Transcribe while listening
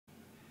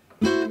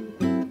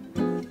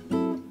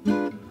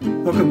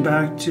Welcome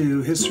back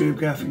to History of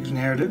Graphic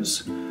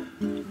Narratives.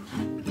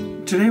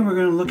 Today we're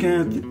going to look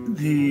at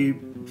the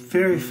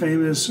very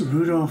famous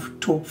Rudolf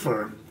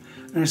Töpffer.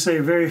 And I say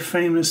very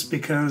famous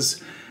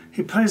because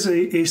he plays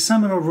a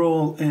seminal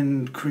role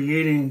in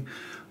creating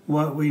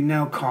what we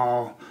now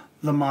call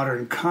the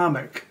modern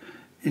comic.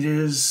 It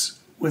is,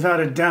 without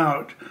a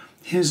doubt,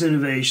 his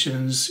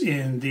innovations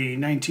in the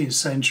 19th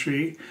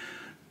century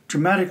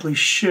dramatically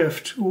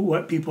shift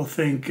what people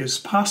think is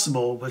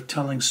possible with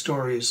telling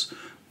stories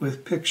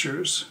with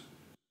pictures.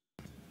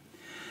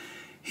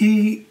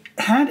 He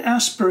had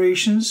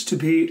aspirations to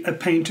be a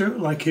painter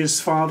like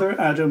his father,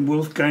 Adam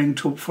Wolfgang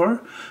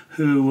Töpffer,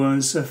 who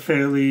was a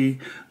fairly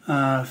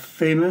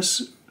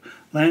famous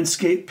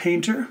landscape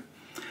painter,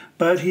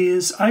 but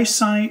his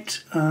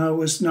eyesight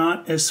was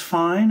not as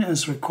fine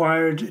as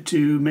required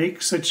to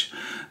make such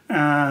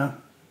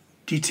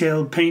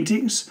detailed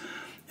paintings,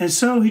 and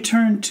so he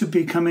turned to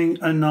becoming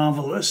a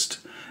novelist.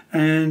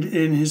 And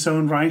in his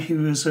own right, he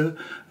was a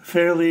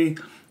fairly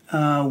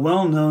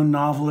well-known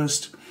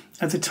novelist.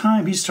 At the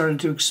time, he started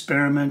to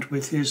experiment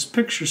with his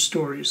picture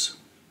stories.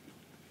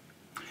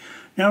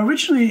 Now,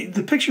 originally,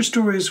 the picture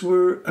stories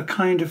were a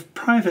kind of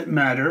private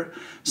matter,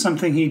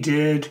 something he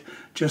did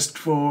just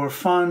for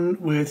fun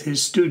with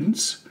his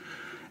students.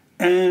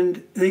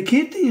 And they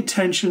gained the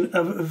attention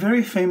of a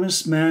very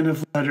famous man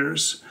of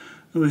letters,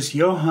 who was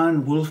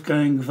Johann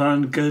Wolfgang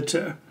von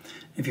Goethe.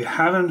 If you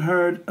haven't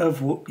heard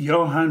of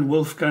Johann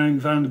Wolfgang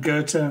von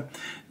Goethe,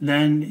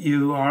 then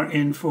you are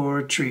in for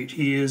a treat.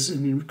 He is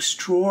an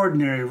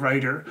extraordinary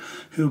writer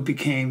who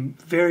became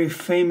very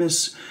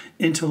famous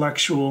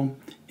intellectual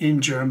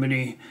in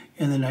Germany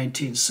in the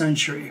 19th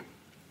century.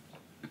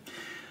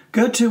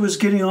 Goethe was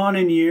getting on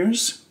in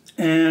years,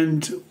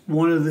 and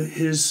one of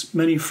his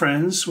many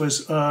friends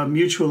was a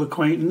mutual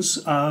acquaintance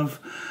of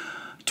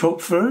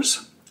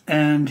Töpffer's,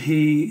 and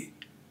he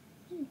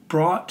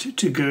brought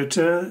to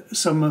Goethe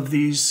some of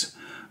these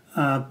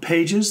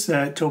pages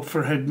that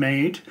Töpffer had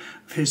made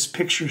of his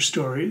picture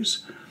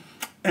stories.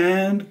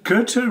 And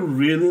Goethe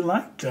really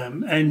liked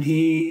them, and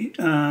he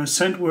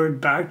sent word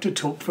back to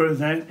Töpffer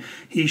that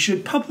he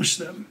should publish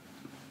them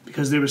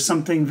because there was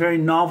something very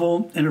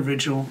novel and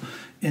original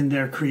in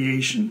their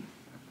creation.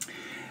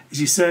 As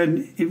he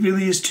said, it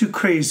really is too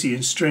crazy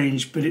and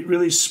strange, but it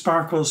really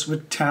sparkles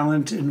with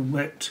talent and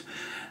wit.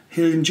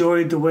 He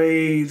enjoyed the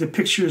way the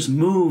pictures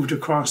moved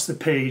across the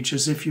page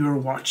as if you were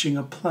watching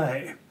a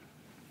play.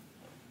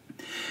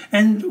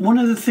 And one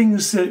of the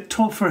things that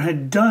Töpffer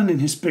had done in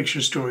his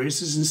picture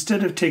stories is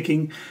instead of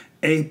taking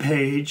a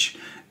page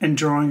and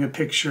drawing a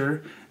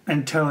picture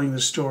and telling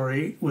the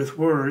story with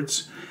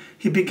words,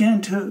 he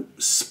began to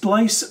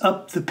splice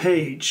up the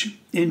page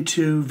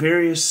into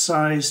various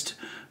sized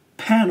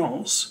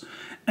panels.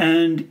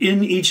 And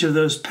in each of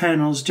those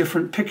panels,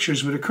 different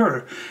pictures would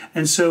occur.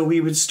 And so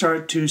we would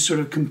start to sort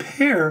of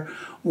compare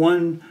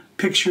one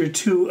picture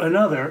to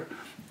another,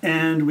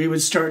 and we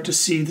would start to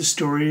see the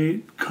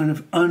story kind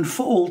of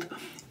unfold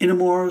in a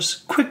more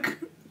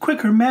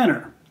quicker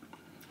manner.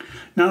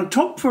 Now,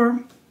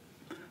 Töpffer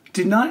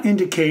did not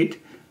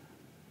indicate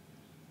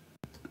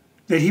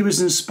that he was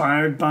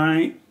inspired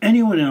by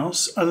anyone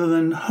else other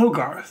than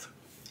Hogarth.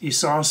 He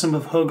saw some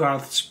of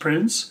Hogarth's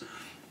prints,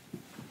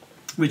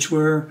 which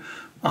were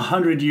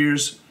 100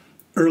 years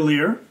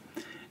earlier,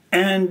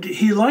 and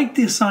he liked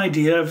this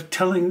idea of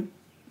telling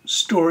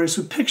stories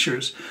with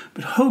pictures.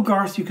 But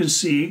Hogarth, you can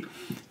see,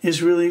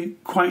 is really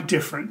quite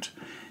different.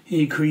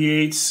 He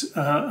creates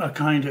a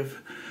kind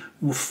of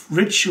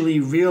richly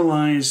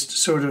realized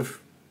sort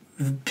of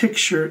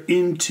picture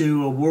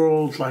into a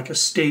world like a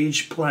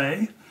stage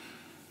play.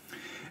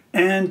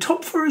 And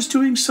Töpffer is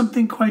doing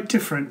something quite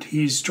different.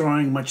 He's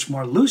drawing much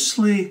more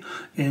loosely,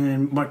 in a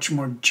much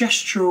more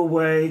gestural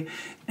way,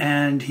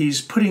 and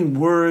he's putting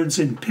words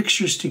and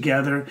pictures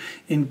together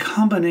in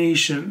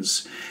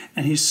combinations,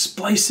 and he's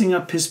splicing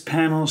up his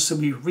panels so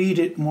we read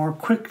it more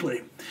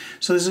quickly.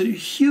 So there's a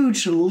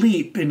huge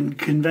leap in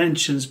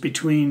conventions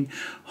between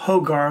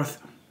Hogarth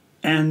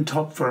and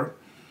Töpffer.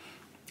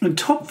 And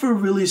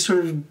Töpffer really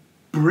sort of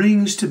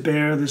brings to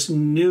bear this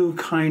new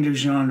kind of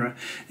genre.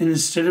 And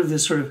instead of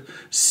this sort of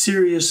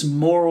serious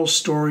moral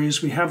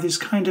stories, we have these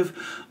kind of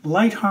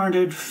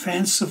lighthearted,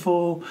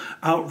 fanciful,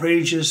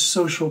 outrageous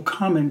social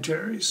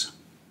commentaries.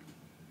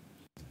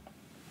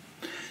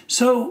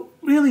 So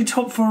really,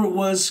 Töpffer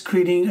was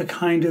creating a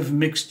kind of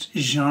mixed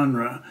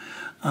genre.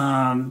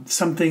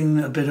 Something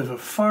a bit of a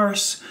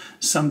farce,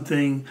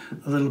 something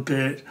a little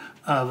bit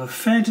of a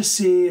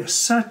fantasy, a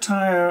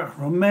satire, a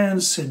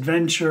romance,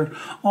 adventure,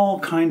 all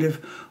kind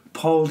of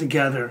pulled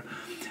together.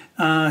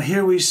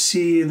 Here we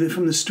see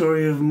from the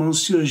story of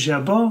Monsieur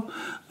Jabot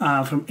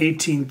from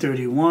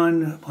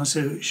 1831.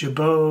 Monsieur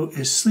Jabot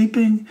is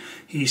sleeping.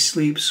 He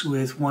sleeps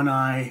with one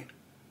eye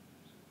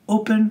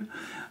open,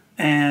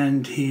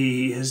 and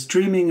he is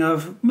dreaming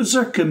of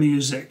mazurka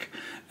music.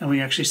 And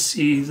we actually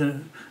see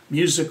the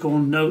musical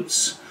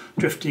notes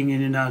drifting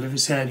in and out of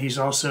his head. He's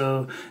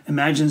also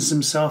imagines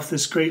himself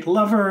this great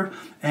lover,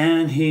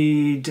 and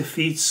he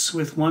defeats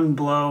with one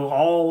blow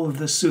all of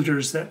the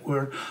suitors that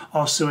were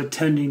also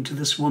attending to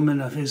this woman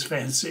of his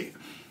fancy.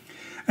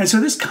 And so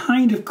this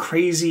kind of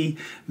crazy,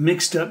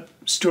 mixed up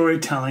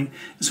storytelling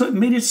is what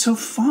made it so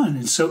fun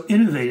and so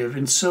innovative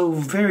and so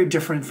very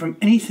different from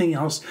anything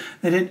else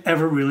that had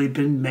ever really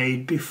been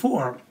made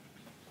before.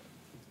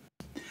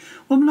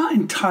 Well, not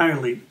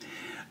entirely.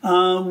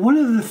 One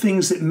of the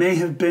things that may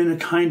have been a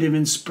kind of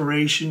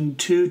inspiration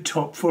to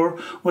Töpffer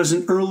was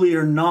an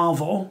earlier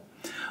novel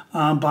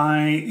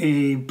by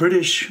a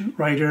British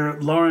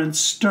writer, Lawrence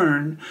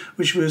Sterne,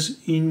 which was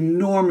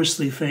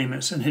enormously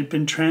famous and had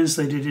been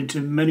translated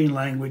into many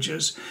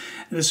languages.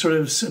 This sort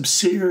of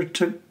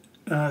satirical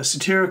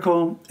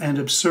and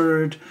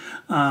absurd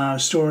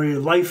story,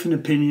 Life and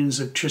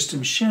Opinions of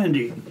Tristram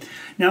Shandy.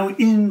 Now,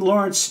 in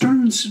Lawrence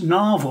Sterne's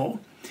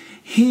novel,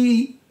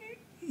 he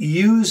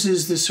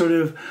uses this sort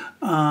of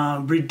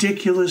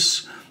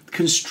ridiculous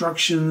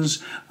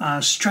constructions,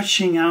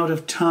 stretching out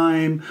of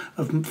time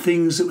of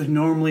things that would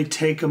normally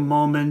take a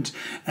moment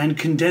and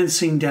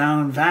condensing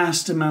down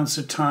vast amounts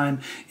of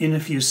time in a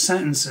few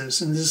sentences.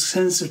 And this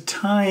sense of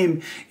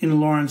time in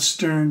Lawrence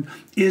Sterne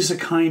is a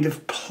kind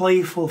of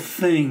playful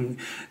thing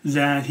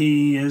that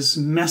he is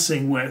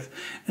messing with.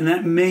 And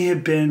that may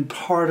have been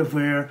part of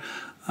where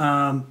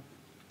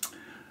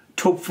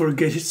Töpffer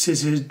gets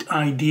his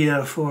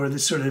idea for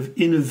this sort of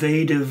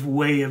innovative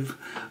way of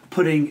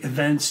putting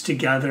events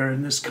together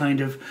in this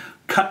kind of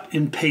cut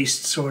and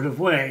paste sort of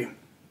way.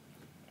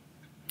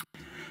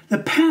 The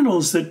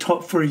panels that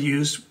Töpffer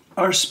used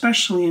are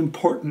especially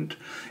important.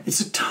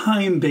 It's a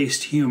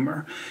time-based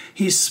humor.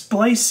 He's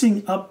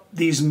splicing up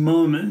these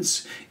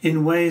moments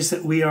in ways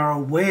that we are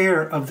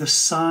aware of the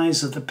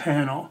size of the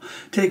panel.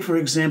 Take, for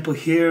example,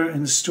 here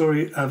in the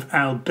story of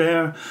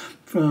Albert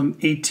from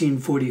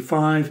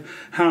 1845,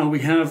 how we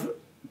have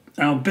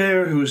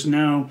Albert, who is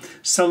now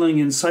selling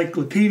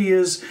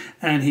encyclopedias,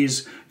 and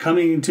he's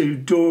coming to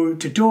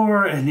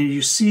door, and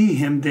you see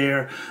him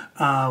there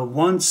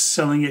once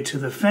selling it to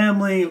the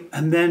family,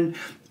 and then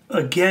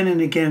again and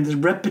again, the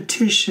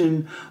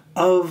repetition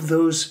of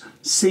those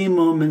same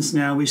moments.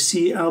 Now we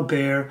see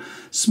Albert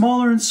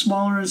smaller and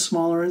smaller and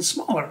smaller and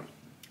smaller,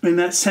 in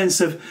that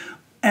sense of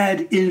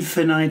ad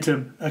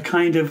infinitum, a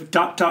kind of ...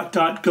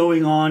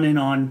 going on and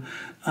on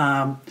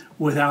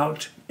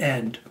without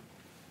end.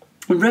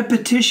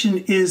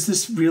 Repetition is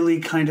this really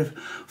kind of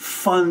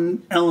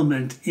fun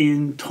element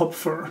in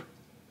Töpffer.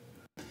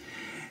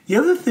 The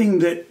other thing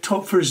that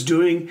Töpffer is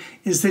doing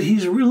is that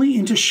he's really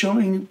into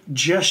showing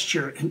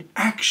gesture and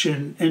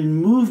action and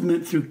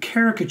movement through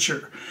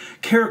caricature.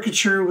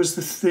 Caricature was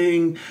the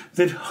thing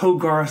that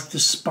Hogarth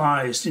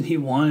despised, and he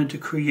wanted to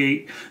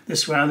create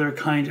this rather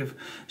kind of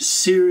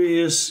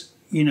serious,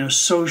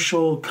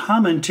 social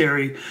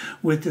commentary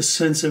with the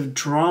sense of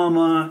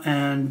drama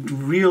and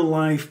real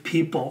life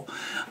people.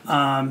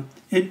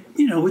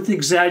 With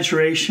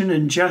exaggeration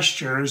and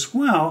gesture as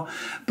well.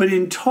 But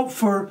in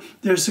Töpffer,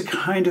 there's a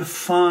kind of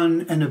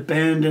fun and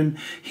abandon.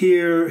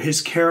 Here,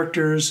 his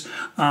characters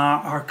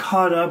are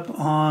caught up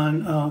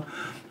on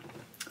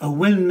a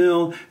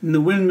windmill, and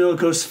the windmill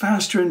goes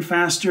faster and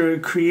faster,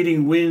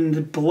 creating wind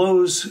that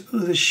blows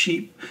the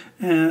sheep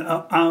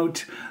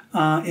out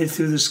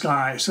through the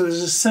sky. So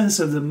there's a sense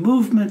of the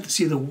movement, to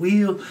see the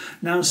wheel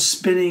now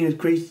spinning at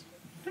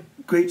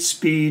great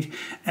speed,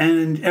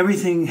 and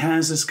everything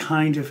has this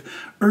kind of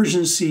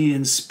urgency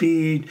and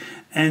speed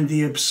and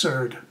the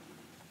absurd.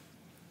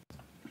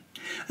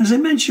 As I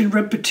mentioned,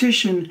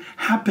 repetition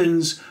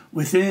happens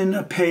within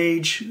a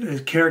page.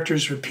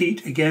 Characters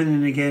repeat again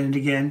and again and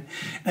again.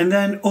 And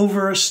then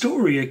over a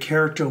story, a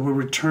character will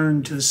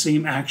return to the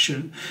same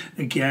action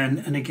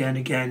again and again and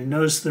again.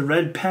 Notice the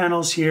red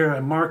panels here.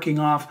 I'm marking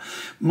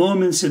off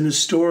moments in the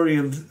story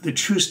of the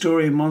true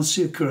story of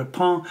Monsieur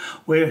Crepin,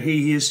 where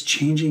he is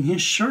changing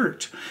his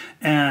shirt.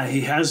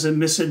 He has a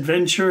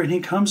misadventure and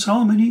he comes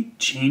home and he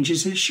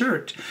changes his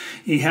shirt.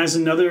 He has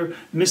another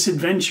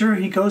misadventure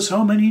and he goes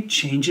home and he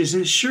changes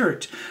his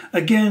shirt.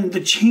 Again,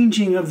 the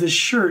changing of the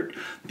shirt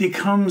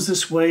becomes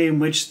this way in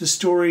which the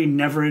story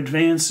never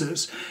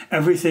advances.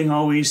 Everything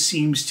always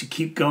seems to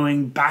keep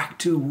going back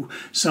to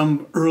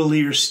some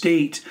earlier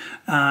state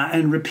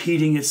and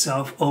repeating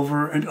itself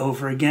over and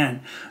over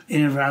again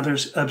in a rather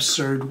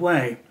absurd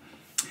way.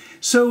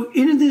 So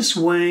in this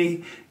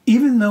way,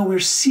 even though we're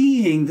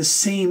seeing the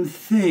same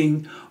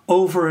thing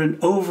over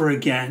and over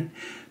again,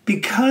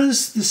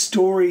 because the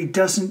story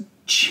doesn't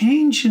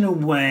change in a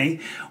way,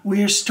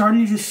 we are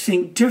starting to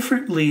think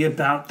differently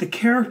about the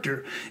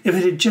character. If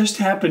it had just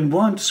happened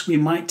once, we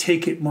might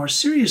take it more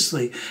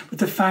seriously. But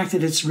the fact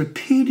that it's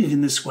repeated in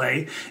this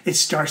way, it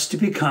starts to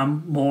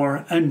become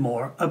more and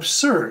more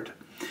absurd.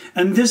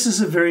 And this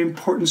is a very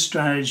important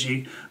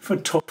strategy for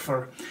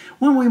Töpffer,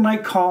 one we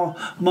might call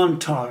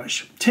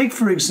montage. Take,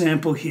 for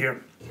example,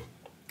 here.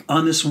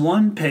 On this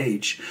one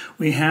page,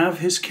 we have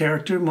his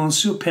character,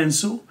 Monsieur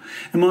Pencil,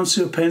 and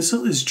Monsieur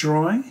Pencil is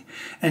drawing,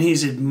 and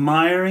he's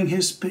admiring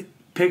his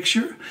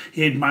picture.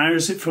 He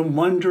admires it from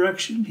one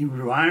direction. He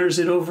admires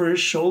it over his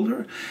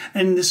shoulder.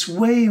 And this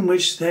way in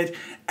which that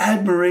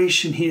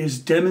admiration he is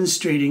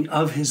demonstrating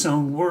of his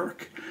own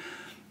work.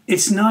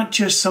 It's not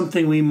just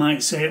something we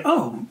might say,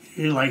 oh,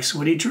 he likes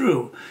what he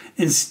drew.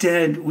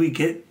 Instead, we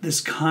get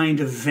this kind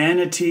of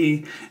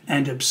vanity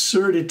and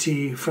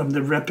absurdity from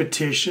the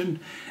repetition.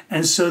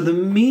 And so the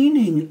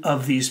meaning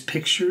of these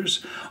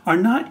pictures are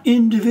not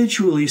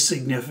individually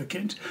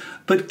significant,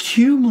 but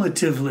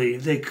cumulatively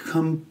they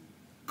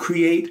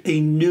create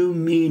a new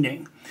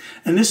meaning.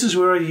 And this is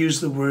where I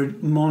use the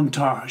word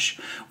montage,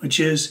 which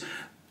is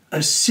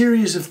a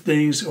series of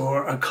things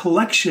or a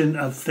collection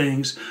of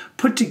things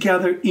put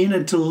together in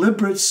a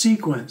deliberate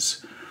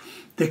sequence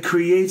that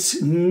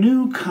creates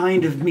new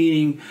kind of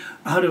meaning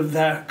out of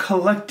that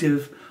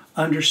collective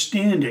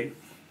understanding.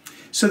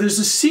 So there's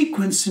a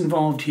sequence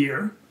involved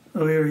here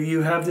where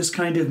you have this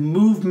kind of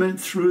movement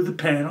through the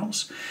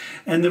panels,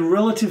 and the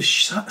relative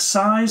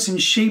size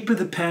and shape of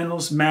the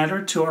panels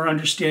matter to our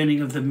understanding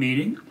of the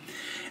meaning,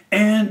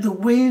 and the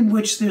way in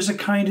which there's a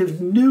kind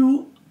of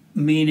new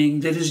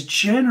meaning that is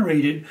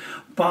generated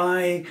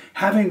by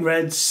having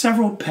read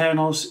several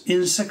panels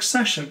in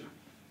succession.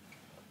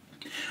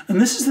 And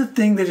this is the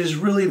thing that is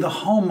really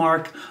the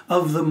hallmark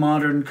of the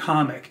modern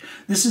comic.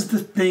 This is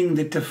the thing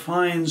that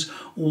defines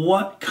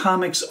what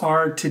comics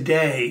are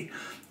today,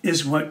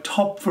 is what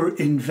Töpffer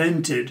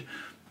invented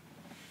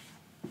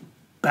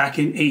back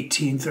in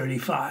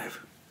 1835.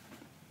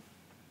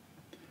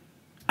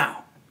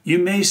 Now, you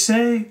may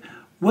say,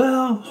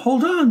 well,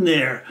 hold on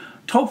there.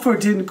 Töpffer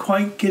didn't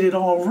quite get it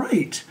all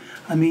right.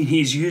 I mean,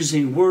 he's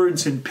using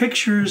words and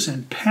pictures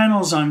and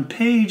panels on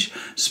page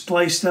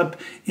spliced up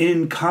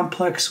in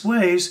complex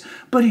ways,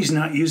 but he's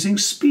not using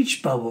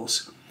speech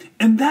bubbles.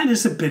 And that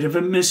is a bit of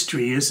a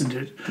mystery, isn't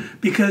it?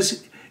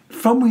 Because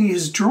from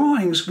his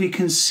drawings, we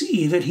can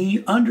see that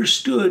he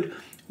understood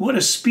what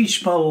a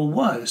speech bubble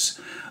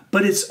was.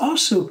 But it's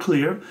also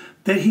clear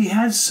that he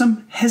had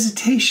some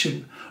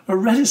hesitation or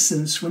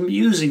reticence from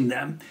using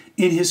them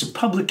in his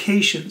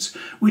publications,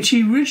 which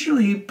he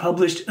originally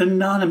published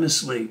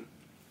anonymously.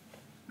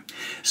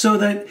 So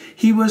that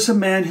he was a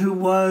man who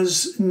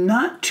was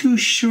not too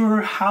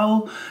sure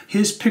how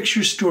his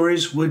picture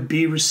stories would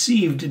be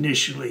received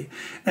initially.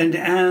 And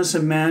as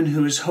a man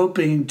who is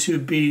hoping to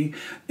be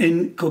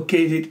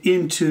inculcated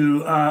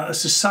into a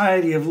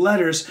society of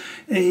letters,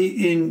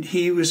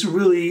 he was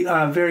really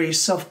very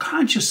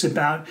self-conscious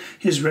about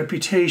his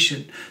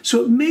reputation.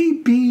 So it may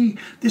be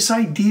this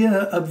idea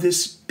of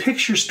this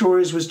picture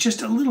stories was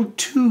just a little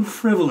too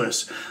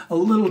frivolous, a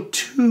little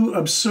too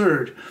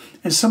absurd.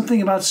 And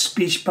something about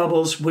speech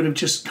bubbles would have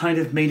just kind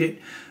of made it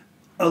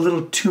a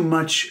little too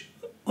much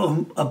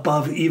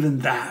above even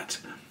that.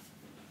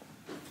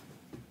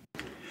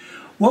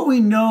 What we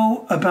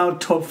know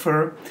about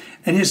Töpffer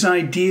and his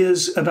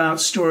ideas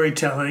about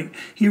storytelling,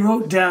 he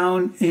wrote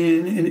down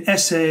in an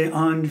essay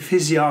on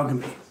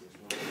physiognomy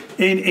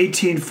in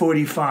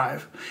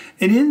 1845.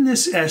 And in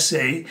this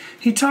essay,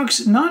 he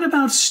talks not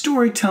about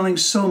storytelling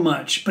so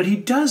much, but he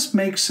does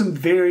make some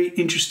very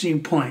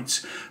interesting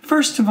points.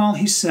 First of all,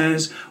 he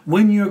says,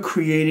 when you're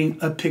creating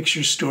a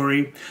picture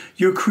story,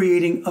 you're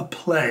creating a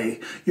play.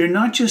 You're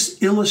not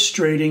just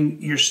illustrating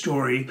your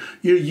story,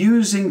 you're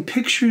using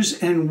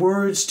pictures and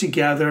words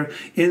together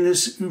in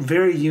this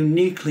very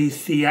uniquely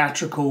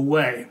theatrical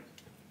way.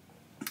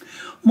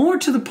 More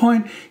to the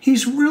point,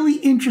 he's really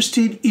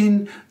interested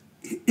in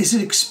his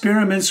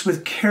experiments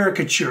with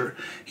caricature.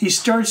 He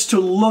starts to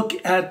look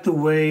at the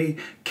way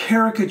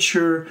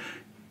caricature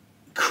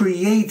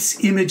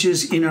creates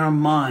images in our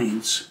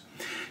minds.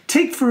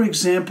 Take, for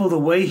example, the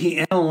way he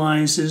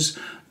analyzes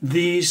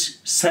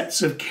these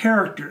sets of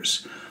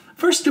characters.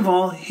 First of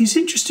all, he's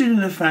interested in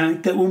the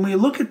fact that when we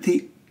look at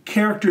the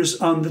characters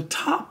on the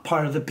top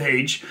part of the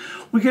page,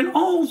 we can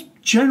all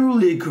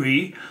generally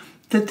agree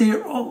that they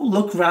all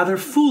look rather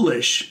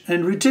foolish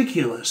and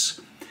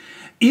ridiculous,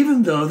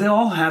 even though they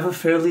all have a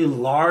fairly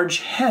large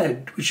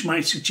head, which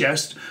might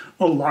suggest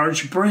a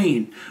large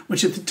brain,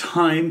 which at the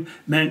time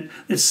meant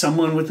that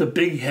someone with a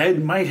big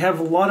head might have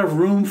a lot of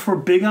room for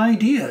big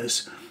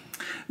ideas.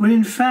 When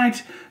in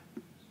fact,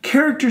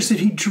 characters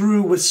that he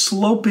drew with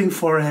sloping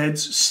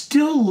foreheads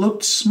still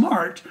looked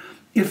smart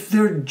if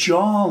their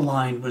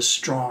jawline was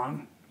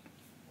strong.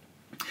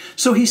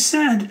 So he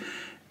said,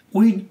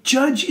 we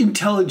judge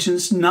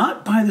intelligence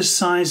not by the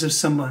size of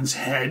someone's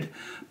head,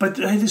 but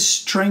by the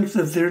strength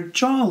of their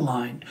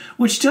jawline,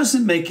 which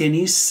doesn't make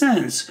any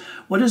sense.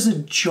 What does a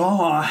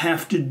jaw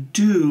have to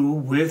do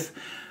with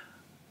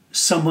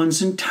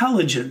someone's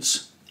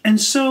intelligence?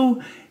 And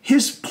so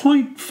his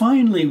point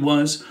finally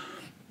was,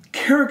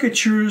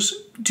 caricatures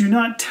do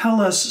not tell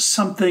us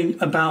something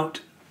about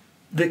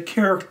the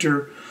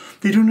character.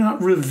 They do not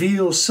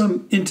reveal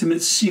some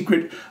intimate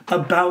secret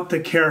about the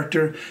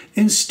character.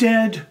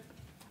 Instead,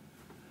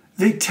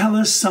 they tell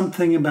us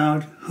something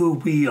about who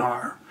we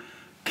are.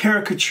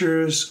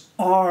 Caricatures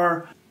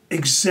are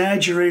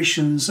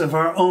exaggerations of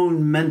our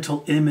own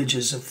mental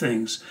images of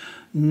things.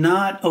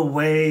 not a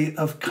way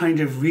of kind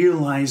of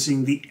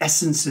realizing the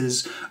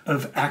essences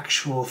of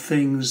actual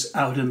things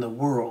out in the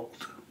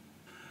world.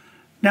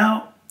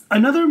 Now,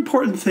 another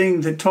important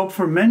thing that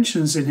Töpffer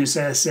mentions in his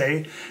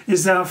essay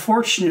is how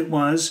fortunate it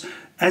was,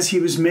 as he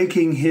was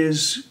making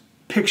his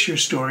picture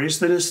stories,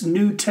 that a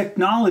new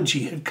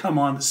technology had come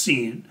on the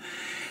scene.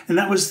 And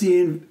that was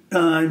the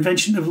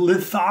invention of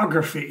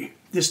lithography,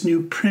 this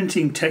new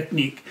printing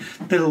technique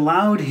that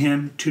allowed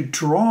him to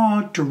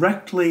draw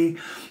directly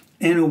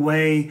in a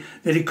way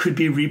that it could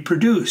be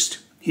reproduced.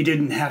 He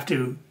didn't have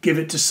to give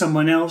it to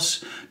someone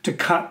else to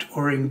cut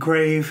or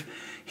engrave.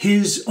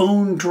 His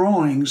own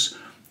drawings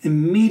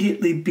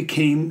immediately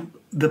became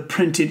the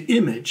printed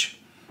image.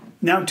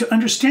 Now, to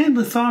understand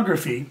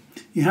lithography,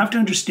 you have to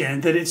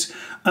understand that it's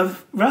a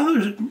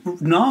rather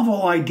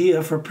novel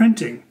idea for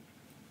printing.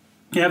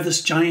 You have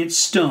this giant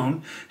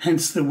stone,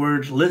 hence the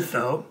word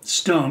litho,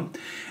 stone,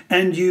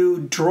 and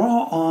you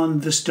draw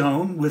on the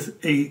stone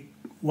with a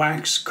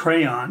wax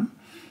crayon,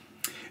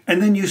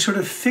 and then you sort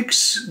of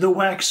fix the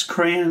wax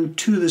crayon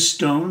to the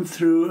stone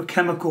through a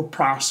chemical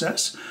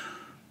process.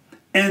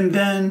 And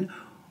then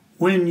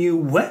when you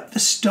wet the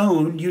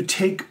stone, you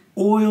take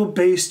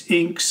oil-based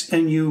inks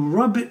and you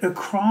rub it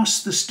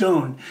across the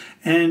stone.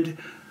 And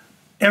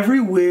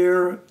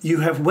everywhere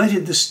you have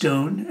wetted the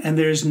stone and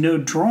there's no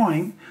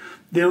drawing,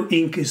 no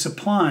ink is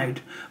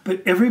applied.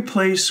 But every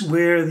place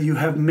where you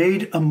have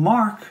made a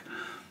mark,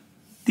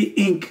 the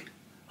ink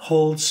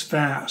holds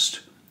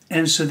fast.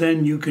 And so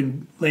then you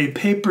can lay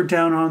paper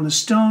down on the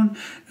stone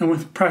and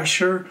with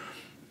pressure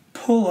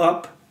pull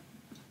up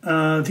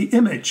the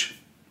image.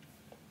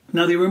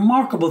 Now, the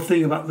remarkable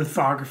thing about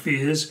lithography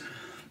is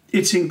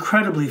it's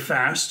incredibly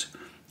fast.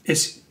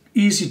 It's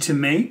easy to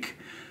make.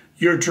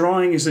 Your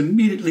drawing is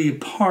immediately a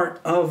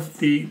part of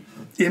the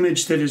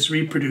image that is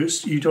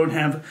reproduced. You don't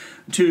have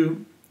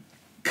to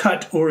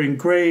cut or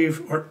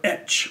engrave or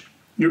etch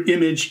your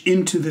image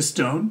into the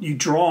stone. You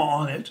draw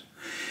on it.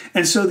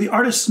 And so the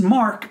artist's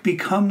mark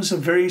becomes a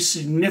very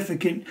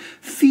significant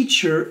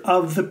feature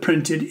of the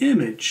printed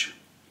image.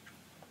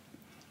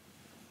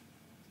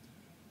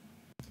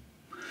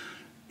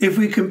 If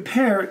we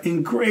compare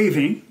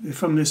engraving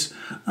from this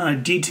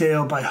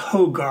detail by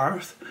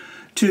Hogarth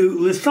to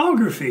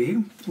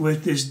lithography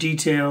with this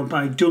detail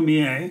by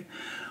Daumier,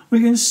 we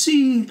can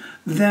see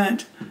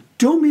that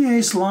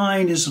Daumier's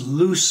line is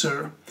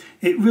looser.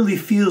 It really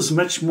feels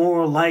much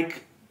more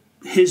like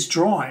his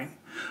drawing.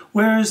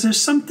 Whereas there's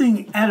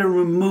something at a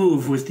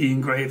remove with the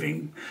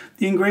engraving.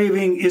 The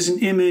engraving is an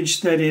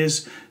image that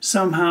is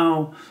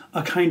somehow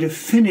a kind of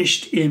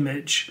finished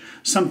image,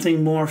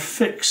 something more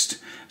fixed,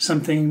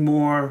 something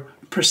more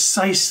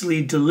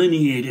precisely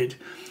delineated.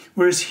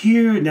 Whereas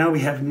here, now we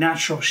have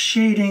natural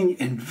shading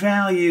and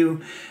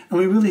value, and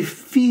we really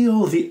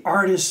feel the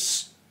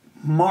artist's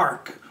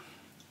mark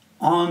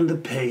on the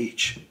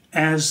page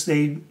as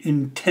they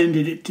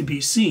intended it to be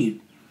seen.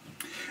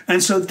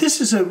 And so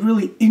this is a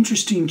really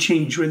interesting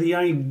change where the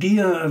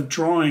idea of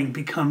drawing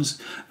becomes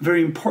a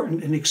very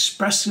important and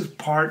expressive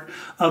part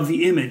of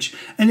the image.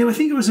 And I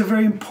think it was a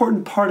very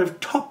important part of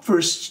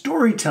Töpffer's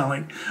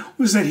storytelling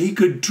was that he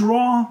could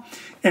draw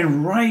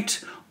and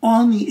write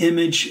on the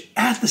image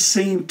at the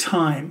same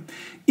time,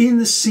 in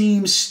the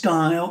same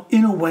style,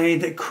 in a way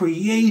that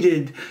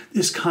created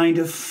this kind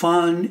of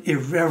fun,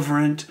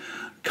 irreverent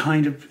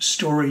kind of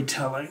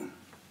storytelling.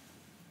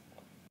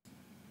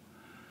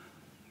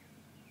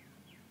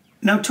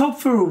 Now,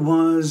 Töpffer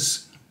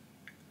was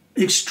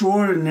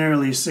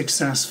extraordinarily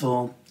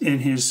successful in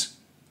his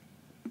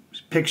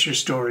picture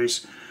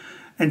stories,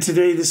 and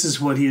today this is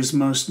what he is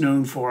most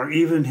known for.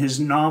 Even his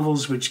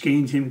novels, which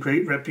gained him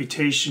great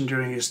reputation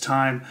during his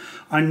time,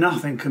 are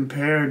nothing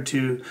compared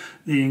to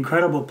the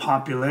incredible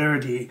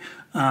popularity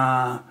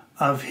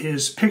of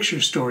his picture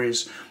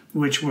stories,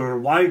 which were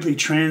widely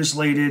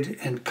translated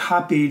and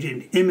copied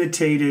and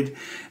imitated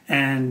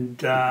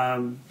and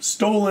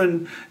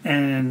stolen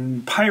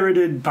and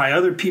pirated by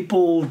other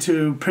people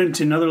to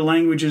print in other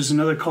languages and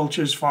other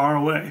cultures far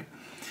away.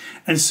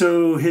 And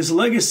so his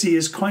legacy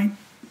is quite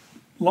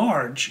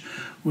large.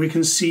 We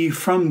can see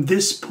from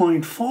this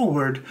point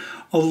forward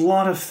a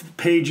lot of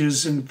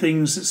pages and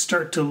things that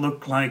start to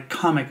look like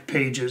comic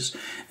pages.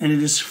 And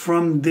it is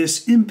from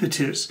this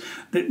impetus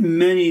that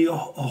a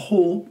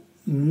whole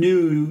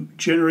new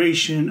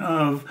generation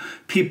of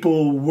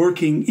people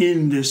working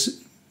in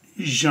this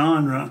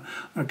genre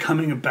are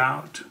coming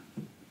about.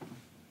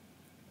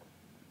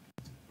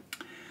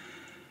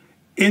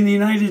 In the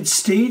United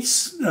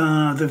States,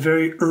 the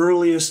very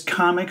earliest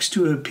comics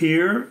to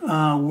appear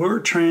were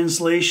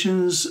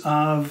translations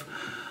of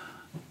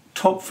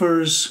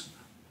Töpffer's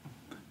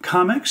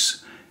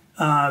comics.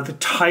 The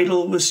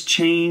title was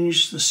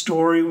changed, the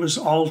story was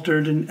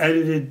altered and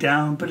edited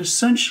down, but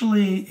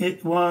essentially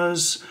it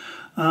was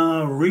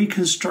a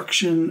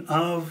reconstruction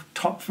of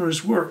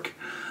Töpffer's work.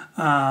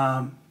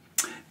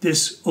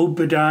 This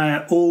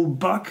Obadiah Old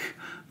Buck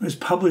was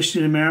published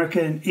in America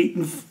in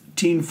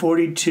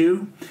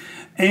 1842,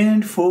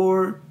 and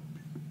for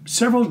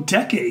several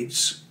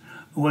decades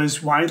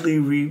was widely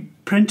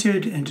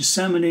reprinted and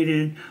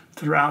disseminated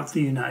throughout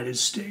the United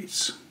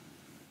States.